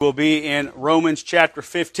We'll be in Romans chapter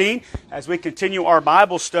 15 as we continue our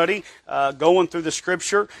Bible study, going through the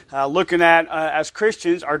Scripture, looking at, as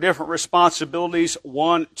Christians, our different responsibilities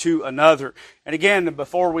one to another. And again,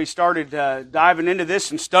 before we started diving into this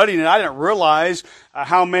and studying it, I didn't realize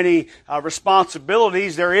how many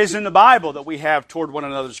responsibilities there is in the Bible that we have toward one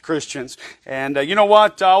another as Christians. And you know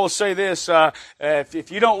what? I will say this,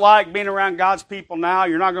 if you don't like being around God's people now,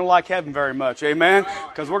 you're not going to like heaven very much. Amen?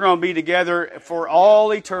 Because we're going to be together for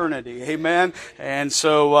all eternity. Amen? And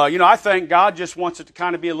so, I think God just wants it to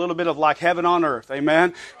kind of be a little bit of like heaven on earth.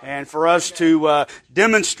 Amen? And for us to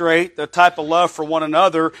demonstrate the type of love for one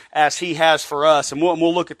another as He has for us. And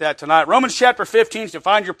we'll look at that tonight. Romans chapter 15, so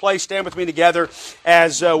find your place, stand with me together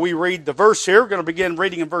as we read the verse here. We're going to begin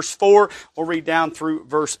reading in verse 4. We'll read down through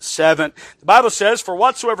verse 7. The Bible says, "For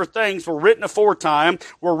whatsoever things were written aforetime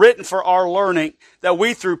were written for our learning, that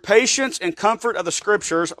we through patience and comfort of the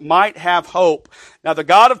Scriptures might have hope. Now the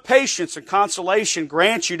God of patience and consolation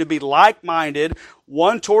grant you to be like-minded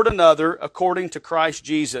one toward another according to Christ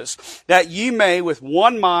Jesus, that ye may with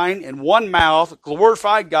one mind and one mouth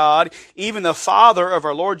glorify God, even the Father of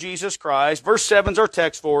our Lord Jesus Christ." Verse 7 is our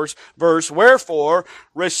text verse. "Wherefore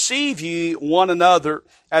receive ye one another,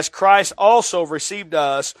 as Christ also received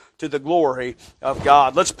us, to the glory of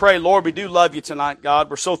God." Let's pray. Lord, we do love you tonight, God.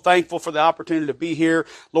 We're so thankful for the opportunity to be here,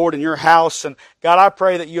 Lord, in your house. And God, I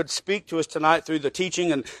pray that you'd speak to us tonight through the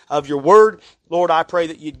teaching and of your word. Lord, I pray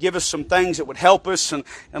that you'd give us some things that would help us. And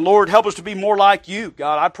Lord, help us to be more like you.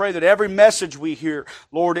 God, I pray that every message we hear,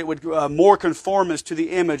 Lord, it would more conform us to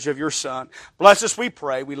the image of your Son. Bless us, we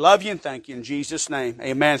pray. We love you and thank you in Jesus' name.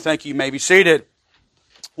 Amen. Thank you. You may be seated.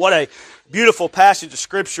 What a beautiful passage of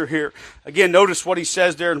Scripture here. Again, notice what he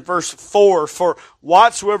says there in verse 4. "For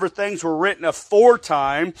whatsoever things were written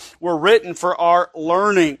aforetime were written for our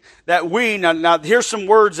learning, that we," now here's some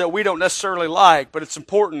words that we don't necessarily like, but it's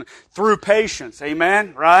important, "through patience."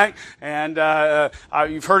 Amen? Right? And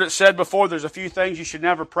you've heard it said before, there's a few things you should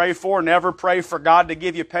never pray for. Never pray for God to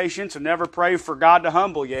give you patience, and never pray for God to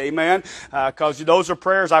humble you. Amen? Because those are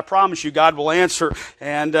prayers I promise you God will answer.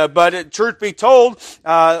 And but truth be told,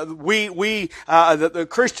 the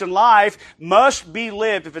Christian life must be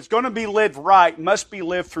lived, if it's going to be lived right, must be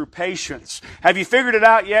lived through patience. Have you figured it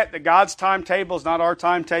out yet that God's timetable is not our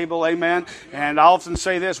timetable? Amen? And I often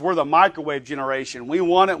say this, we're the microwave generation. We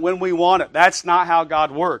want it when we want it. That's not how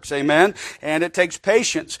God works. Amen? And it takes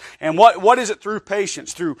patience. And what is it through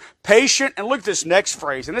patience? Through patient, and look at this next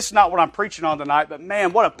phrase, and this is not what I'm preaching on tonight, but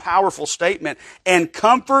man, what a powerful statement, "and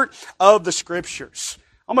comfort of the Scriptures."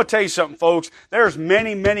 I'm going to tell you something, folks. There's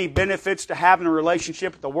many, many benefits to having a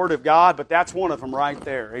relationship with the Word of God, but that's one of them right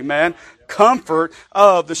there. Amen? Comfort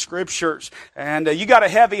of the Scriptures. And you got a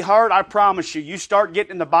heavy heart, I promise you. You start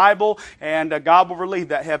getting in the Bible, and God will relieve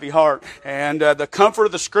that heavy heart. And the comfort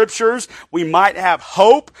of the Scriptures, we might have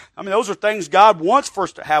hope. I mean, those are things God wants for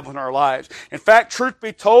us to have in our lives. In fact, truth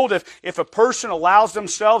be told, if a person allows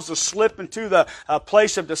themselves to slip into the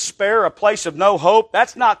place of despair, a place of no hope,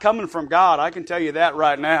 that's not coming from God. I can tell you that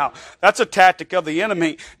right now. That's a tactic of the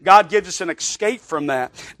enemy. God gives us an escape from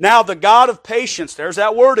that. Now, the God of patience, there's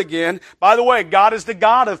that word again. By the way, God is the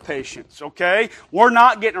God of patience, okay? We're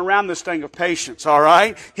not getting around this thing of patience, all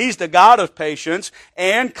right? He's the God of patience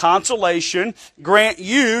and consolation. Grant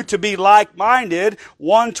you to be like-minded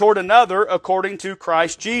one toward another according to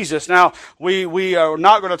Christ Jesus. Now, we are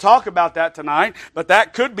not going to talk about that tonight, but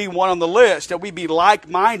that could be one on the list, that we be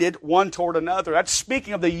like-minded one toward another. That's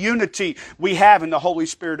speaking of the unity we have in the Holy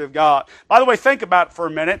Spirit of God. By the way, think about it for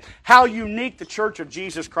a minute, how unique the Church of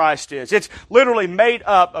Jesus Christ is. It's literally made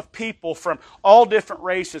up of people from all different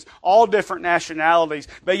races, all different nationalities.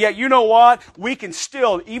 But yet, you know what? We can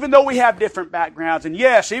still, even though we have different backgrounds, and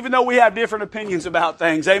yes, even though we have different opinions about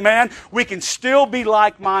things, amen, we can still be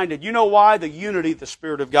like-minded. You know why? The unity of the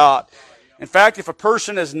Spirit of God. In fact, if a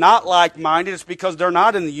person is not like-minded, it's because they're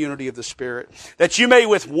not in the unity of the Spirit. "That you may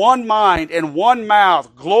with one mind and one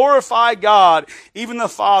mouth glorify God, even the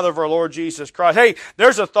Father of our Lord Jesus Christ." Hey,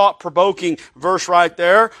 there's a thought-provoking verse right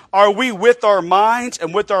there. Are we with our minds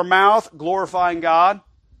and with our mouth glorifying God?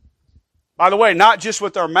 By the way, not just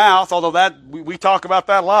with our mouth, although that we talk about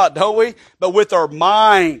that a lot, don't we? But with our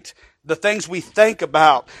mind. The things we think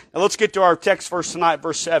about. Now let's get to our text verse tonight,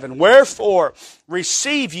 verse 7. "Wherefore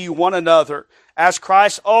receive ye one another, as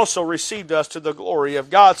Christ also received us to the glory of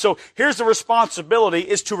God." So here's the responsibility,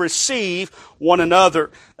 is to receive one another.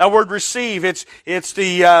 That word receive, it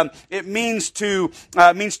means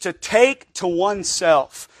to take to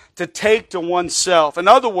oneself. to take to oneself. In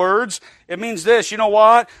other words, it means this, you know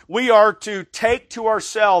what? We are to take to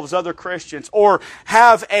ourselves other Christians, or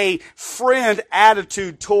have a friend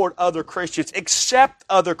attitude toward other Christians, accept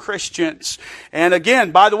other Christians. And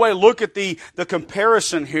again, by the way, look at the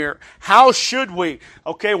comparison here. How should we?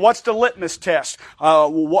 Okay, what's the litmus test?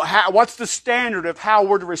 What's the standard of how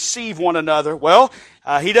we're to receive one another? Well,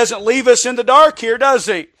 He doesn't leave us in the dark here, does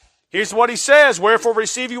He? Here's what He says, wherefore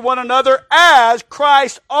receive you one another as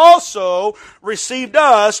Christ also received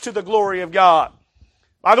us to the glory of God.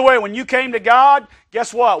 By the way, when you came to God,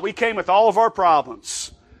 guess what? We came with all of our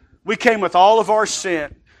problems. We came with all of our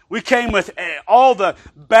sin. We came with all the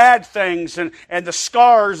bad things and the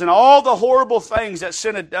scars and all the horrible things that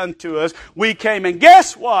sin had done to us. We came, and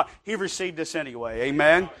guess what? He received us anyway.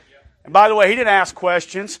 Amen? And by the way, He didn't ask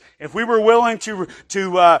questions. If we were willing to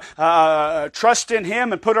trust in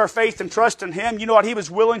Him and put our faith and trust in Him, you know what? He was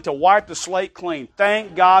willing to wipe the slate clean.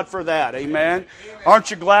 Thank God for that. Amen? Aren't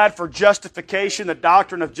you glad for justification, the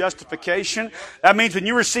doctrine of justification? That means when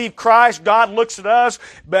you receive Christ, God looks at us,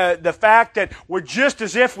 but the fact that we're just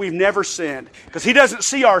as if we've never sinned. Because He doesn't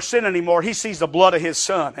see our sin anymore. He sees the blood of His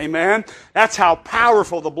Son. Amen? That's how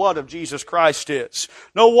powerful the blood of Jesus Christ is.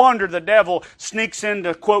 No wonder the devil sneaks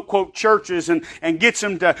into, quote, churches and gets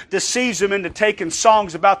them to deceives them into taking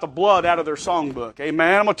songs about the blood out of their songbook.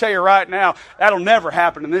 Amen. I'm going to tell you right now, that'll never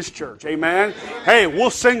happen in this church. Amen. Hey, we'll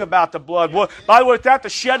sing about the blood. By the way, without the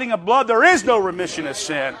shedding of blood, there is no remission of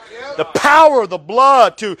sin. The power of the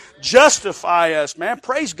blood to justify us, man.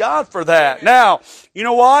 Praise God for that. Now, you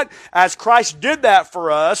know what? As Christ did that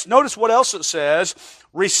for us, notice what else it says.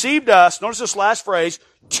 Received us, notice this last phrase,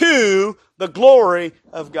 to the glory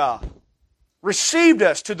of God. Received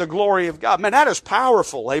us to the glory of God. Man, that is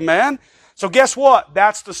powerful. Amen? So guess what?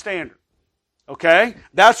 That's the standard. Okay?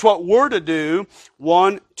 That's what we're to do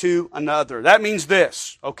one to another. That means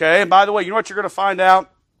this. Okay? And by the way, you know what you're going to find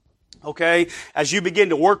out? Okay? As you begin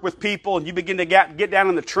to work with people and you begin to get down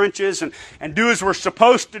in the trenches and do as we're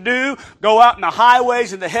supposed to do, go out in the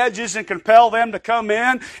highways and the hedges and compel them to come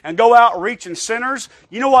in and go out reaching sinners.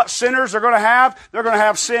 You know what sinners are going to have? They're going to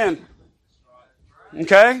have sin.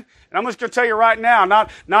 Okay? And I'm just going to tell you right now,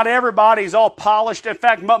 not everybody's all polished. In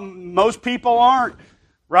fact, most people aren't.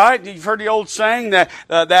 Right? You've heard the old saying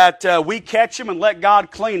that we catch them and let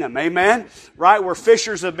God clean them. Amen? Right? Where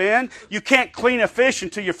fishers have been. You can't clean a fish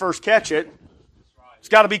until you first catch it. It's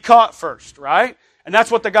got to be caught first. Right? And that's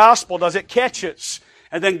what the gospel does. It catches.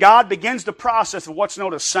 And then God begins the process of what's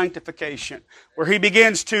known as sanctification, where He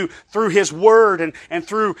begins to, through His Word and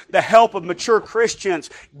through the help of mature Christians,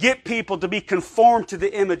 get people to be conformed to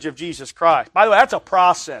the image of Jesus Christ. By the way, that's a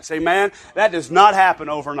process, amen? That does not happen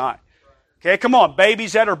overnight. Okay, come on,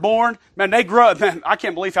 babies that are born, man, they grow, man, I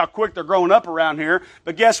can't believe how quick they're growing up around here,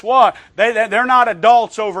 but guess what? They're not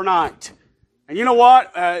adults overnight. And you know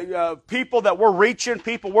what? People that we're reaching,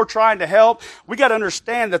 people we're trying to help, we got to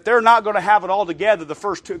understand that they're not going to have it all together the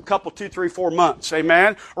first 2, 3, 4 months,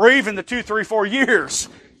 amen? Or even the 2, 3, 4 years.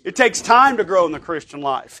 It takes time to grow in the Christian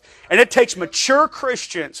life. And it takes mature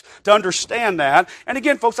Christians to understand that. And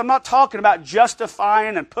again, folks, I'm not talking about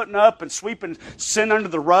justifying and putting up and sweeping sin under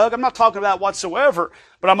the rug. I'm not talking about whatsoever.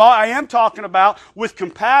 But I am talking about with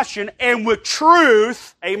compassion and with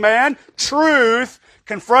truth, amen, truth,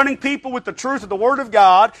 confronting people with the truth of the Word of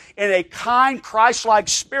God in a kind, Christ-like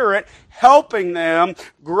spirit, helping them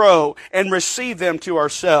grow and receive them to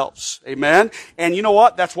ourselves. Amen? And you know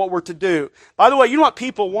what? That's what we're to do. By the way, you know what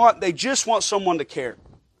people want? They just want someone to care.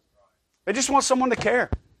 They just want someone to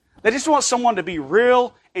care. They just want someone to be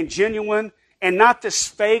real and genuine and not this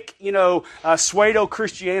fake,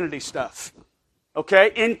 pseudo-Christianity stuff.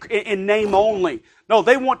 Okay? In name only. No,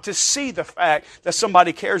 they want to see the fact that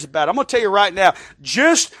somebody cares about it. I'm going to tell you right now,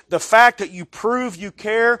 just the fact that you prove you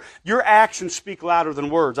care, your actions speak louder than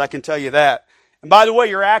words. I can tell you that. And by the way,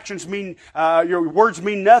 your words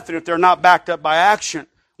mean nothing if they're not backed up by action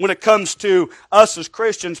when it comes to us as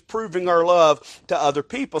Christians proving our love to other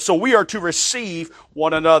people. So we are to receive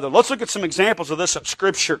one another. Let's look at some examples of this of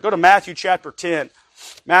Scripture. Go to Matthew chapter 10.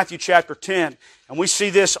 Matthew chapter 10. And we see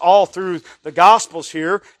this all through the Gospels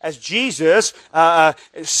here as Jesus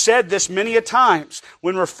said this many a times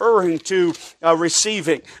when referring to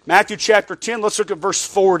receiving. Matthew chapter 10, let's look at verse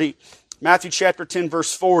 40. Matthew chapter 10,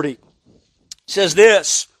 verse 40. It says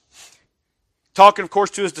this, talking of course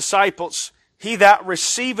to His disciples, He that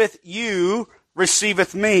receiveth you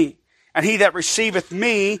receiveth me, and he that receiveth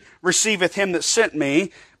me receiveth Him that sent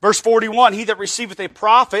me. Verse 41, he that receiveth a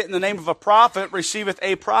prophet in the name of a prophet receiveth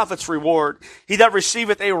a prophet's reward. He that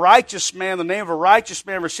receiveth a righteous man in the name of a righteous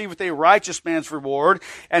man receiveth a righteous man's reward.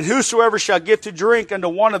 And whosoever shall give to drink unto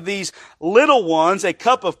one of these little ones a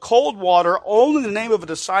cup of cold water only in the name of a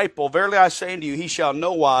disciple, verily I say unto you, he shall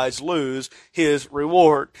no wise lose his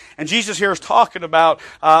reward. And Jesus here is talking about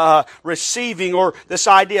receiving, or this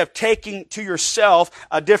idea of taking to yourself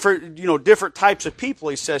different types of people,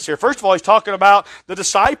 he says here. First of all, he's talking about the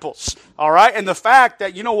disciples, all right? And the fact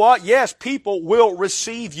that, you know what? Yes, people will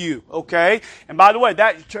receive you, okay? And by the way,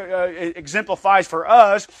 that exemplifies for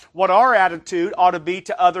us what our attitude ought to be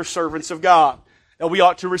to other servants of God. That we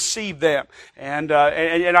ought to receive them. And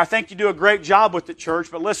I think you do a great job with the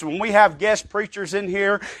church. But listen, when we have guest preachers in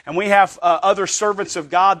here and we have other servants of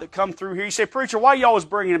God that come through here, you say, preacher, why are you always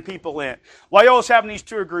bringing people in? Why are you always having these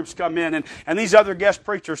tour groups come in and these other guest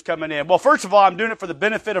preachers coming in? Well, first of all, I'm doing it for the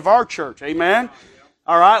benefit of our church. Amen?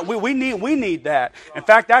 All right, we need that. In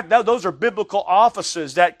fact, those are biblical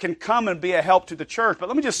offices that can come and be a help to the church. But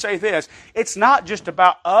let me just say this: it's not just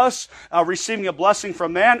about us receiving a blessing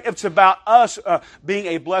from them; it's about us being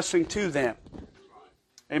a blessing to them.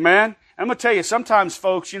 Amen. I'm going to tell you, sometimes,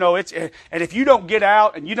 folks, and if you don't get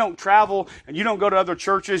out and you don't travel and you don't go to other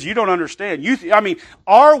churches, you don't understand.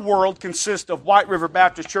 Our world consists of White River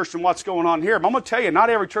Baptist Church and what's going on here. But I'm going to tell you, not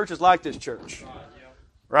every church is like this church.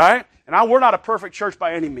 Right? And we're not a perfect church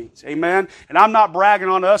by any means. Amen? And I'm not bragging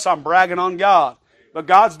on us, I'm bragging on God. But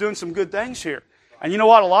God's doing some good things here. And you know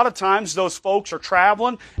what? A lot of times those folks are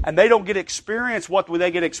traveling and they don't get experience what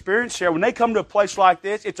they get experience here. When they come to a place like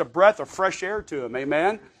this, it's a breath of fresh air to them.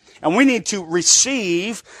 Amen? And we need to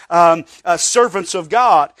receive servants of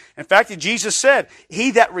God. In fact, Jesus said,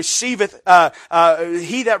 he that receiveth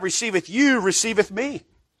you receiveth me.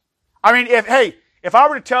 I mean, if I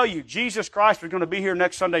were to tell you Jesus Christ was going to be here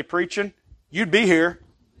next Sunday preaching, you'd be here.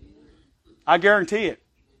 I guarantee it.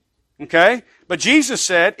 Okay? But Jesus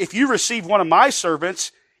said, if you receive one of my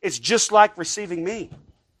servants, it's just like receiving me.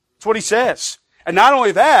 That's what he says. And not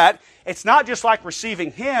only that, it's not just like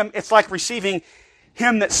receiving him, it's like receiving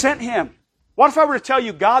him that sent him. What if I were to tell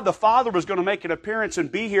you God the Father was going to make an appearance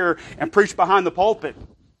and be here and preach behind the pulpit?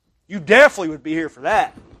 You definitely would be here for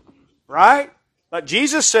that. Right? But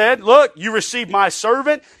Jesus said, look, you receive my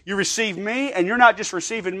servant, you receive me, and you're not just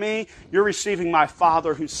receiving me, you're receiving my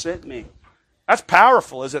Father who sent me. That's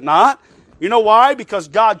powerful, is it not? You know why? Because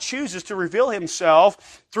God chooses to reveal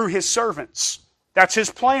himself through his servants. That's his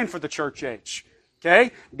plan for the church age.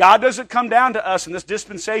 Okay? God doesn't come down to us in this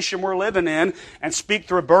dispensation we're living in and speak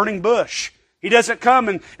through a burning bush. He doesn't come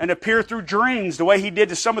and appear through dreams the way he did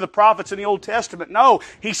to some of the prophets in the Old Testament. No,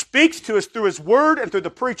 he speaks to us through his word and through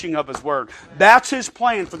the preaching of his word. That's his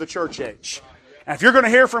plan for the church age. And if you're going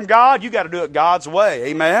to hear from God, you got to do it God's way.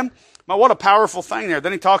 Amen? Now, what a powerful thing there.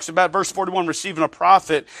 Then he talks about verse 41, receiving a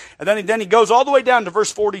prophet. And then he goes all the way down to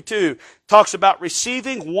verse 42. Talks about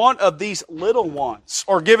receiving one of these little ones.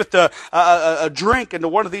 Or giveth a drink into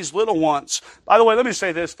one of these little ones. By the way, let me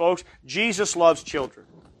say this, folks. Jesus loves children.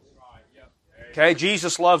 Okay,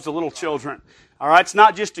 Jesus loves the little children. All right, it's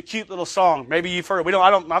not just a cute little song. Maybe you've heard it. I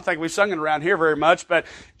don't think we've sung it around here very much, but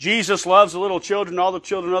Jesus loves the little children, all the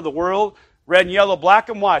children of the world, red and yellow, black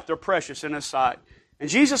and white. They're precious in his sight. And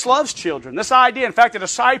Jesus loves children. This idea, in fact, the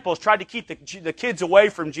disciples tried to keep the kids away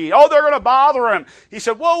from Jesus. Oh, they're going to bother him. He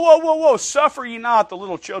said, whoa, suffer ye not the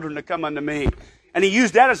little children to come unto me. And he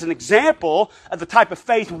used that as an example of the type of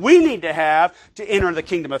faith we need to have to enter the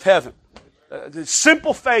kingdom of heaven. The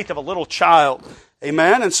simple faith of a little child.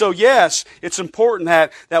 Amen? And so, yes, it's important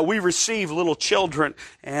that we receive little children.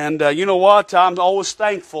 And you know what? I'm always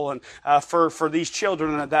thankful for these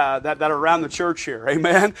children that are around the church here.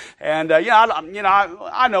 Amen? And,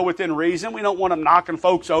 I know within reason we don't want them knocking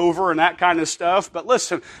folks over and that kind of stuff. But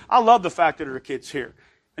listen, I love the fact that there are kids here.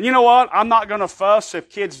 And you know what? I'm not going to fuss if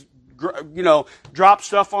kids drop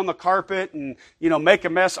stuff on the carpet and, make a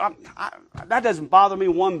mess. That doesn't bother me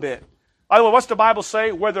one bit. By the way, what's the Bible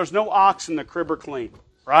say? Where there's no ox in the crib are clean,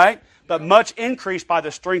 right? But much increased by the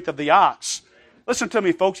strength of the ox. Listen to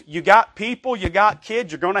me, folks. You got people, you got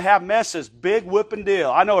kids, you're going to have messes. Big whooping deal.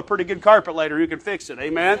 I know a pretty good carpet later who can fix it.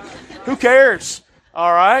 Amen? Who cares?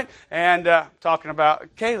 All right? And talking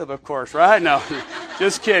about Caleb, of course, right? No,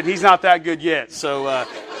 just kidding. He's not that good yet. So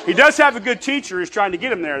he does have a good teacher who's trying to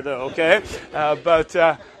get him there, though, okay?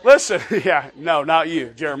 But listen, no, not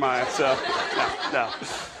you, Jeremiah. So, no.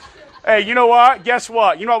 Hey, you know what? Guess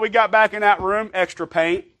what? You know what we got back in that room? Extra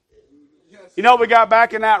paint. You know what we got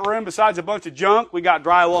back in that room besides a bunch of junk? We got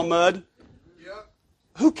drywall mud.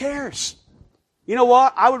 Who cares? You know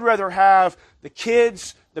what? I would rather have the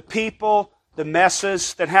kids, the people, the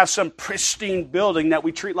messes, than have some pristine building that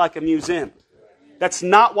we treat like a museum. That's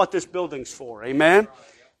not what this building's for. Amen?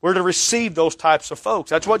 We're to receive those types of folks.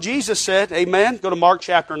 That's what Jesus said. Amen? Go to Mark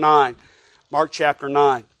chapter 9. Mark chapter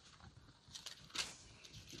 9.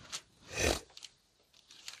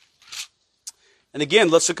 And again,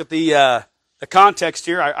 let's look at the context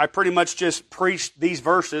here. I pretty much just preached these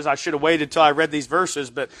verses. I should have waited till I read these verses,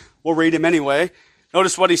 but we'll read them anyway.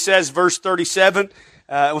 Notice what he says, verse 37.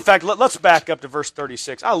 In fact, let's back up to verse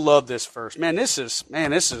 36. I love this verse. This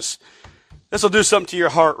will do something to your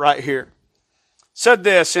heart right here. Said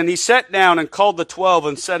this, and he sat down and called the 12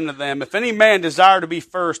 and said unto them, if any man desire to be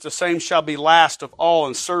first, the same shall be last of all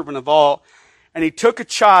and servant of all. And he took a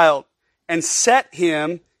child and set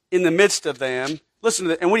him in the midst of them. Listen to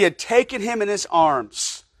that. And when he had taken him in his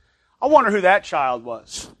arms, I wonder who that child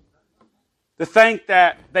was. To think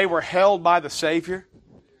that they were held by the Savior.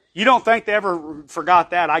 You don't think they ever forgot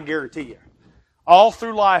that, I guarantee you. All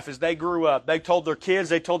through life as they grew up, they told their kids,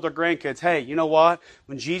 they told their grandkids, hey, you know what?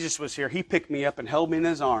 When Jesus was here, He picked me up and held me in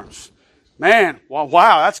His arms. Man,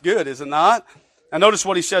 wow, that's good, is it not? Now notice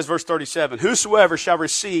what he says, verse 37. Whosoever shall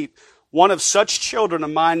receive one of such children of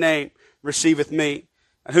my name receiveth me.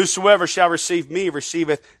 And whosoever shall receive me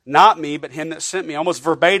receiveth not me, but him that sent me. Almost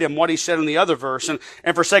verbatim what he said in the other verse. And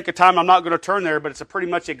for sake of time, I'm not going to turn there, but it's a pretty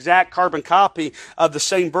much exact carbon copy of the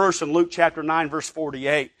same verse in Luke chapter 9, verse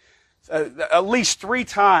 48. At least 3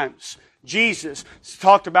 times, Jesus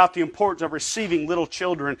talked about the importance of receiving little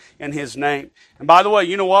children in His name. And by the way,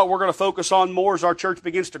 you know what we're going to focus on more as our church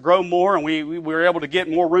begins to grow more, and we're able to get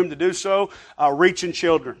more room to do so, reaching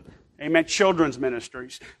children. Amen. Children's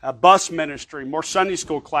ministries, bus ministry, more Sunday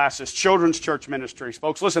school classes, children's church ministries.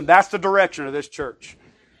 Folks, listen, that's the direction of this church.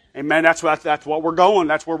 Amen. That's what we're going.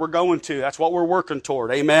 That's where we're going to. That's what we're working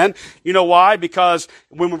toward. Amen. You know why? Because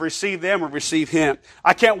when we receive them, we receive Him.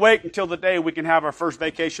 I can't wait until the day we can have our first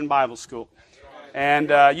vacation Bible school. And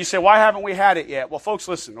you say, why haven't we had it yet? Well, folks,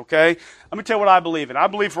 listen, okay? Let me tell you what I believe in. I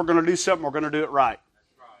believe if we're going to do something, we're going to do it right.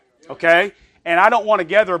 Okay? And I don't want to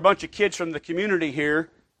gather a bunch of kids from the community here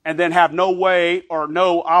and then have no way or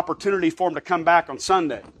no opportunity for them to come back on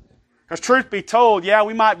Sunday. Because truth be told, yeah,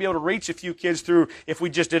 we might be able to reach a few kids through if we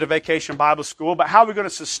just did a vacation Bible school, but how are we going to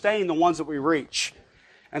sustain the ones that we reach?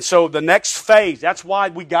 And so the next phase, that's why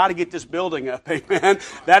we got to get this building up, amen?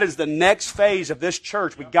 That is the next phase of this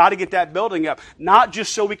church. We got to get that building up. Not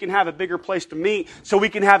just so we can have a bigger place to meet, so we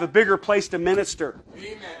can have a bigger place to minister.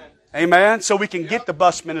 Amen. Amen? So we can get the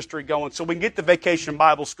bus ministry going, so we can get the vacation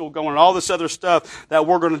Bible school going, and all this other stuff that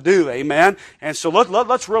we're going to do. Amen? And so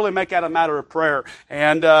let's really make that a matter of prayer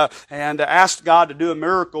and ask God to do a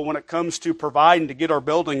miracle when it comes to providing to get our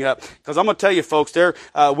building up. Because I'm going to tell you, folks,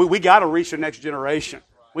 we got to reach the next generation.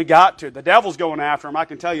 We got to. The devil's going after them, I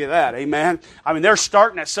can tell you that. Amen? I mean, they're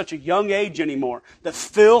starting at such a young age anymore. The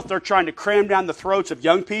filth, they're trying to cram down the throats of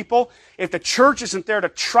young people. If the church isn't there to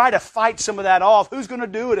try to fight some of that off, who's going to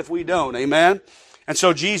do it if we don't? Amen? And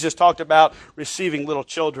so Jesus talked about receiving little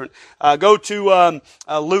children. Go to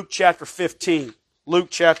Luke chapter 15. Luke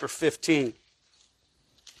chapter 15.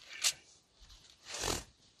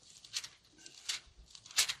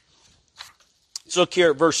 Let's look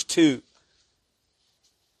here at verse 2.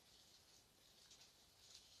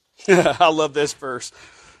 I love this verse.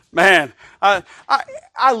 Man,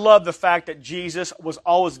 I love the fact that Jesus was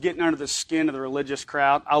always getting under the skin of the religious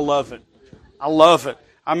crowd. I love it. I love it.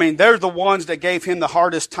 I mean, they're the ones that gave Him the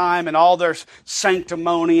hardest time and all their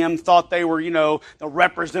sanctimonium, thought they were, the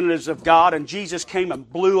representatives of God, and Jesus came and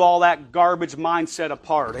blew all that garbage mindset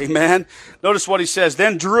apart. Amen? Notice what He says.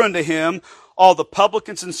 Then drew unto Him all the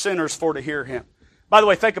publicans and sinners for to hear Him. By the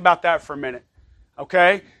way, think about that for a minute.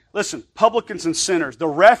 Okay? Listen, publicans and sinners, the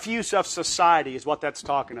refuse of society is what that's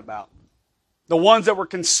talking about. The ones that were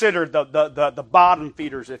considered the bottom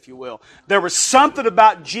feeders, if you will. There was something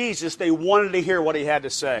about Jesus they wanted to hear what He had to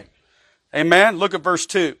say. Amen? Look at verse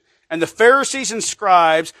 2. And the Pharisees and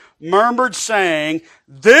scribes murmured, saying,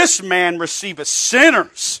 This man receiveth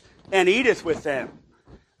sinners and eateth with them.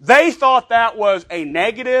 They thought that was a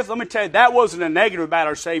negative. Let me tell you, that wasn't a negative about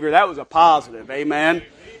our Savior. That was a positive. Amen?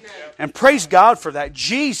 And praise God for that.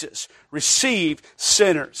 Jesus received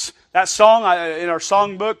sinners. That song in our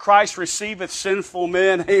songbook, Christ receiveth sinful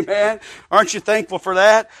men. Amen. Aren't you thankful for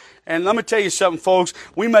that? And let me tell you something, folks.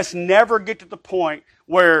 We must never get to the point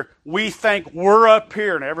where we think we're up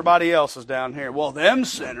here and everybody else is down here. Well, them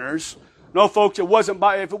sinners. No, folks, if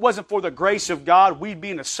it wasn't for the grace of God, we'd be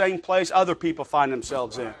in the same place other people find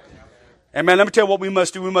themselves in. Amen. Let me tell you what we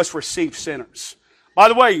must do. We must receive sinners. By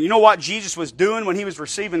the way, you know what Jesus was doing when He was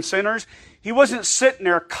receiving sinners? He wasn't sitting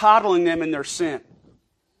there coddling them in their sin.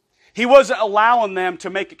 He wasn't allowing them to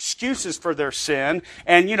make excuses for their sin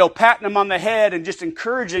and, patting them on the head and just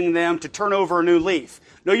encouraging them to turn over a new leaf.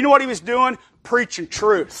 No, you know what He was doing? Preaching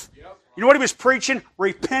truth. You know what He was preaching?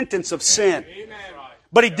 Repentance of sin.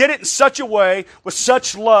 But He did it in such a way, with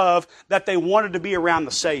such love, that they wanted to be around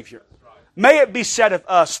the Savior. May it be said of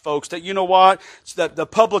us, folks, that you know what? It's that the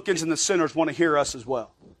publicans and the sinners want to hear us as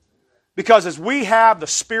well. Because as we have the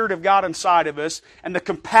Spirit of God inside of us and the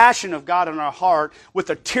compassion of God in our heart with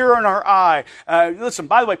a tear in our eye, listen,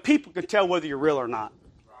 by the way, people can tell whether you're real or not.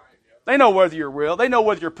 They know whether you're real. They know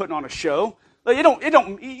whether you're putting on a show. You don't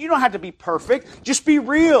have to be perfect. Just be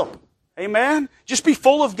real. Amen? Just be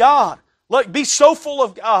full of God. Be so full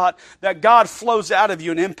of God that God flows out of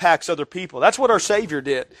you and impacts other people. That's what our Savior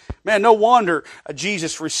did. Man, no wonder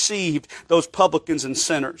Jesus received those publicans and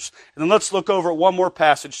sinners. And then let's look over at one more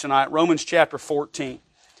passage tonight, Romans chapter 14.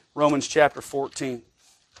 Romans chapter 14.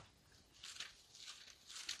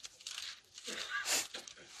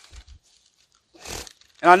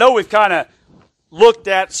 And I know we've kind of looked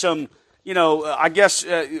at some,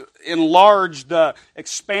 enlarged,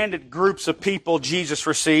 expanded groups of people Jesus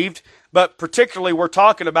received. But particularly we're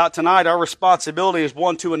talking about tonight our responsibility as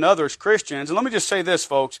one to another as Christians. And let me just say this,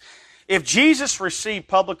 folks. If Jesus received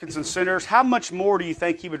publicans and sinners, how much more do you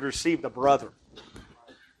think He would receive the brother?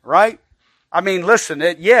 Right? I mean, listen,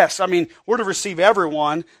 we're to receive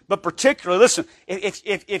everyone, but particularly, listen,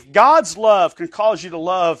 if God's love can cause you to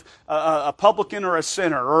love a publican or a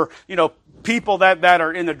sinner, or, people that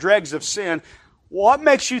are in the dregs of sin, what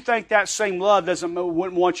makes you think that same love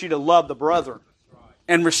wouldn't want you to love the brother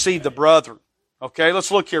and receive the brother? Okay,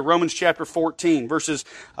 let's look here, Romans chapter 14, verses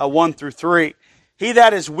 1 through 3. He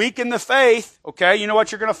that is weak in the faith, okay, you know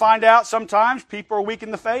what you're going to find out sometimes? People are weak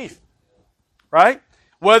in the faith, right?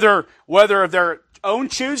 Whether of their own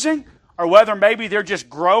choosing, or whether maybe they're just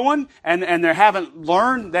growing and they haven't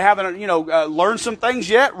learned some things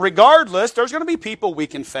yet. Regardless, there's going to be people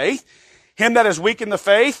weak in faith. Him that is weak in the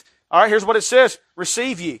faith, all right, here's what it says,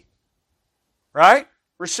 receive ye. Right?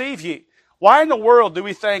 Receive ye. Why in the world do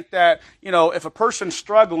we think that, if a person's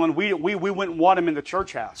struggling, we wouldn't want him in the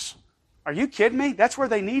church house? Are you kidding me? That's where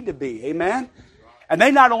they need to be. Amen? And they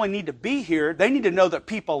not only need to be here, they need to know that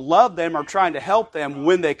people love them or trying to help them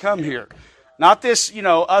when they come here. Not this,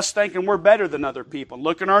 us thinking we're better than other people,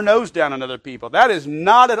 looking our nose down on other people. That is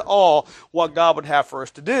not at all what God would have for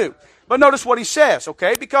us to do. But notice what He says,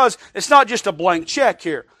 okay? Because it's not just a blank check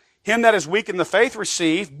here. Him that is weak in the faith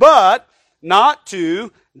receive, but not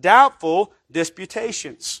to doubtful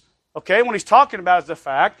disputations. Okay? What He's talking about is the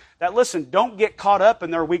fact that, listen, don't get caught up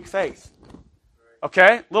in their weak faith.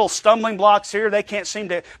 Okay? Little stumbling blocks here, they can't seem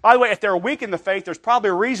to... By the way, if they're weak in the faith, there's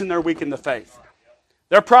probably a reason they're weak in the faith.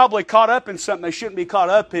 They're probably caught up in something they shouldn't be caught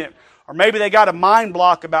up in. Or maybe they got a mind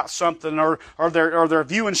block about something, or they're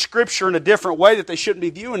viewing Scripture in a different way that they shouldn't be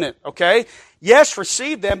viewing it. Okay? Yes,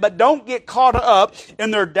 receive them, but don't get caught up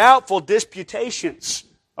in their doubtful disputations.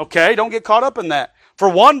 Okay? Don't get caught up in that. For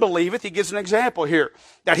one believeth, He gives an example here,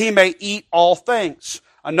 that he may eat all things.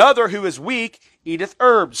 Another who is weak eateth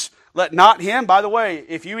herbs. Let not him, by the way,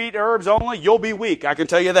 if you eat herbs only, you'll be weak. I can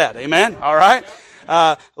tell you that. Amen? All right?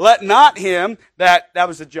 Let not him that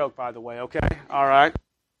was a joke, by the way, okay? All right?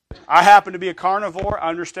 I happen to be a carnivore. I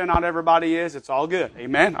understand not everybody is. It's all good.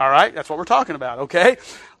 Amen? All right? That's what we're talking about, okay?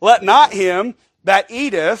 Let not him that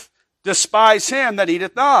eateth despise him that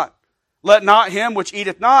eateth not. Let not him which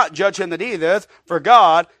eateth not judge him that eateth, for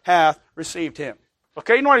God hath received him.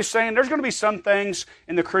 Okay, you know what He's saying? There's going to be some things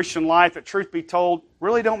in the Christian life that, truth be told,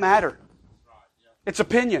 really don't matter. It's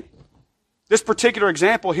opinion. This particular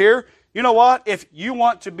example here, you know what? If you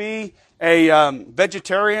want to be a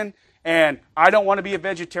vegetarian and I don't want to be a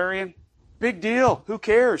vegetarian, big deal. Who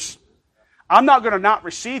cares? I'm not going to not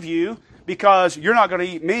receive you because you're not going to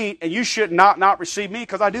eat meat, and you should not receive me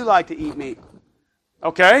because I do like to eat meat.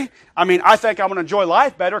 Okay? I mean, I think I'm going to enjoy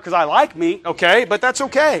life better because I like meat, okay? But that's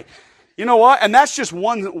okay. You know what? And that's just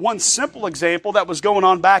one simple example that was going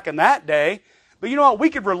on back in that day. But you know what? We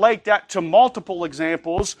could relate that to multiple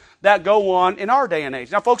examples that go on in our day and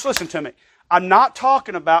age. Now, folks, listen to me. I'm not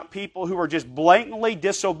talking about people who are just blatantly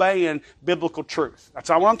disobeying biblical truth. That's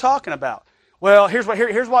not what I'm talking about. Well, here's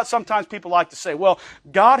what sometimes people like to say. Well,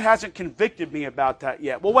 God hasn't convicted me about that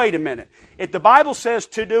yet. Well, wait a minute. If the Bible says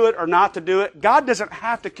to do it or not to do it, God doesn't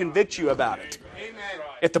have to convict you about it.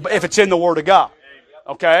 If it's in the Word of God.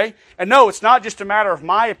 Okay? And no, it's not just a matter of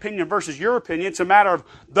my opinion versus your opinion. It's a matter of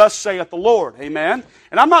thus saith the Lord. Amen?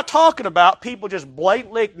 And I'm not talking about people just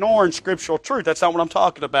blatantly ignoring scriptural truth. That's not what I'm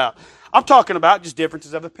talking about. I'm talking about just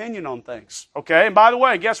differences of opinion on things. Okay? And by the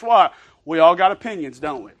way, guess what? We all got opinions,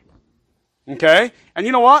 don't we? Okay? And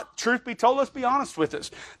you know what? Truth be told, let's be honest with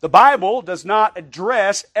this. The Bible does not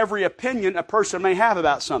address every opinion a person may have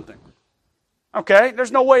about something. Okay?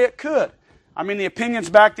 There's no way it could. I mean, the opinions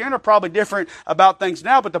back then are probably different about things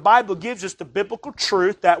now, but the Bible gives us the biblical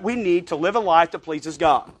truth that we need to live a life that pleases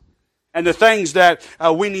God. And the things that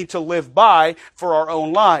we need to live by for our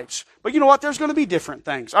own lives. But you know what? There's going to be different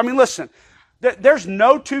things. I mean, listen, there's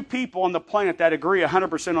no two people on the planet that agree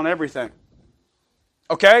 100% on everything.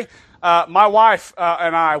 Okay? My wife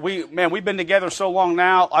and I, we've been together so long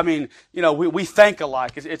now. I mean, you know, we think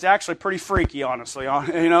alike. It's actually pretty freaky, honestly.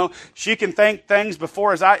 You know, she can think things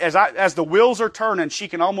before as the wheels are turning. She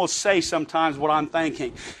can almost say sometimes what I'm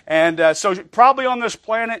thinking. And so probably on this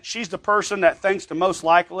planet, she's the person that thinks the most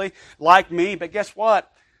likely like me. But guess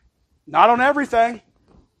what? Not on everything.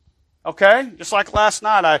 Okay, just like last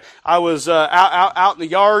night, I was out in the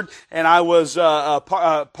yard, and I was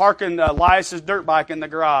parking Elias's dirt bike in the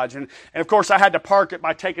garage, and of course I had to park it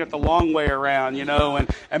by taking it the long way around, you know,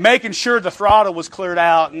 and making sure the throttle was cleared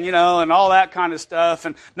out, and you know, and all that kind of stuff,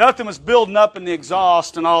 and nothing was building up in the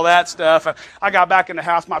exhaust and all that stuff. I got back in the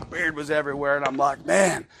house, my beard was everywhere, and I'm like,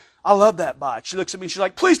 man, I love that bike. She looks at me, she's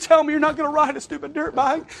like, please tell me you're not going to ride a stupid dirt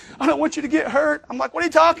bike. I don't want you to get hurt. I'm like, what are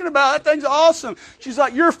you talking about? That thing's awesome. She's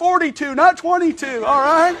like, you're 42, not 22, all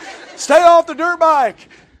right? Stay off the dirt bike.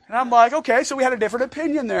 And I'm like, okay, so we had a different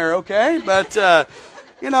opinion there, okay? But,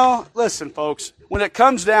 you know, listen, folks, when it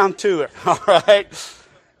comes down to it, all right,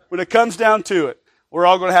 when it comes down to it, we're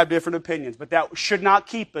all going to have different opinions. But that should not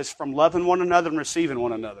keep us from loving one another and receiving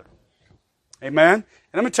one another. Amen?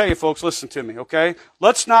 And let me tell you, folks, listen to me, okay?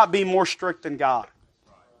 Let's not be more strict than God.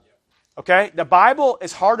 Okay? The Bible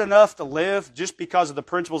is hard enough to live just because of the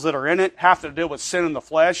principles that are in it, have to deal with sin in the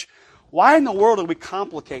flesh. Why in the world are we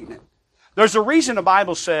complicating it? There's a reason the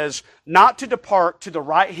Bible says not to depart to the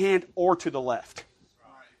right hand or to the left.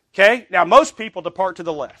 Okay? Now, most people depart to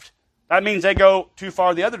the left. That means they go too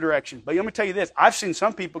far the other direction. But let me tell you this. I've seen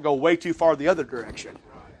some people go way too far the other direction.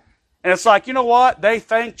 And it's like, you know what? They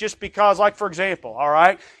think just because, like for example, all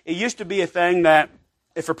right, it used to be a thing that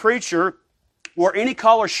if a preacher wore any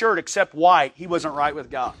collar shirt except white, he wasn't right with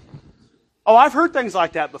God. Oh, I've heard things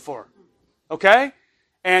like that before. Okay?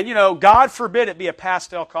 And, you know, God forbid it be a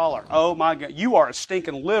pastel collar. Oh, my God. You are a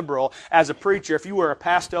stinking liberal as a preacher if you wear a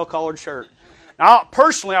pastel-colored shirt. Now,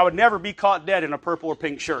 personally, I would never be caught dead in a purple or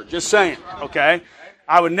pink shirt. Just saying. Okay?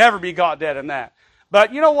 I would never be caught dead in that.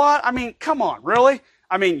 But you know what? I mean, come on. Really?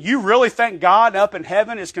 I mean, you really think God up in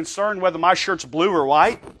heaven is concerned whether my shirt's blue or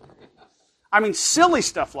white? I mean, silly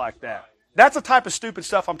stuff like that. That's the type of stupid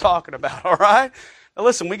stuff I'm talking about, all right? Now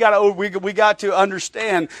listen, we got to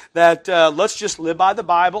understand that let's just live by the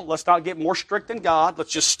Bible. Let's not get more strict than God.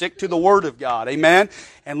 Let's just stick to the Word of God, amen?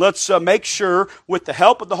 And let's make sure with the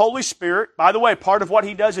help of the Holy Spirit, by the way, part of what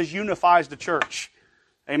He does is unifies the church.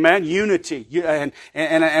 Amen? Unity.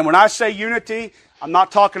 And when I say unity, I'm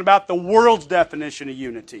not talking about the world's definition of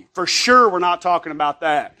unity. For sure, we're not talking about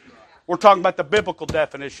that. We're talking about the biblical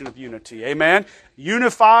definition of unity. Amen?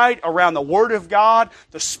 Unified around the Word of God,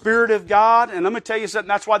 the Spirit of God. And let me tell you something,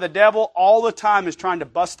 that's why the devil all the time is trying to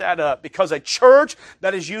bust that up. Because a church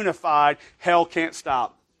that is unified, hell can't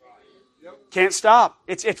stop. Can't stop.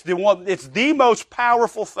 It's the most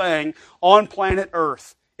powerful thing on planet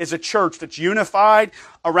Earth. Is a church that's unified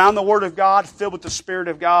around the Word of God, filled with the Spirit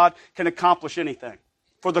of God, can accomplish anything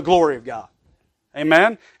for the glory of God.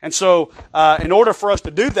 Amen? And so, in order for us to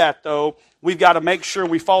do that, though, we've got to make sure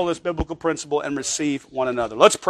we follow this biblical principle and receive one another. Let's pray.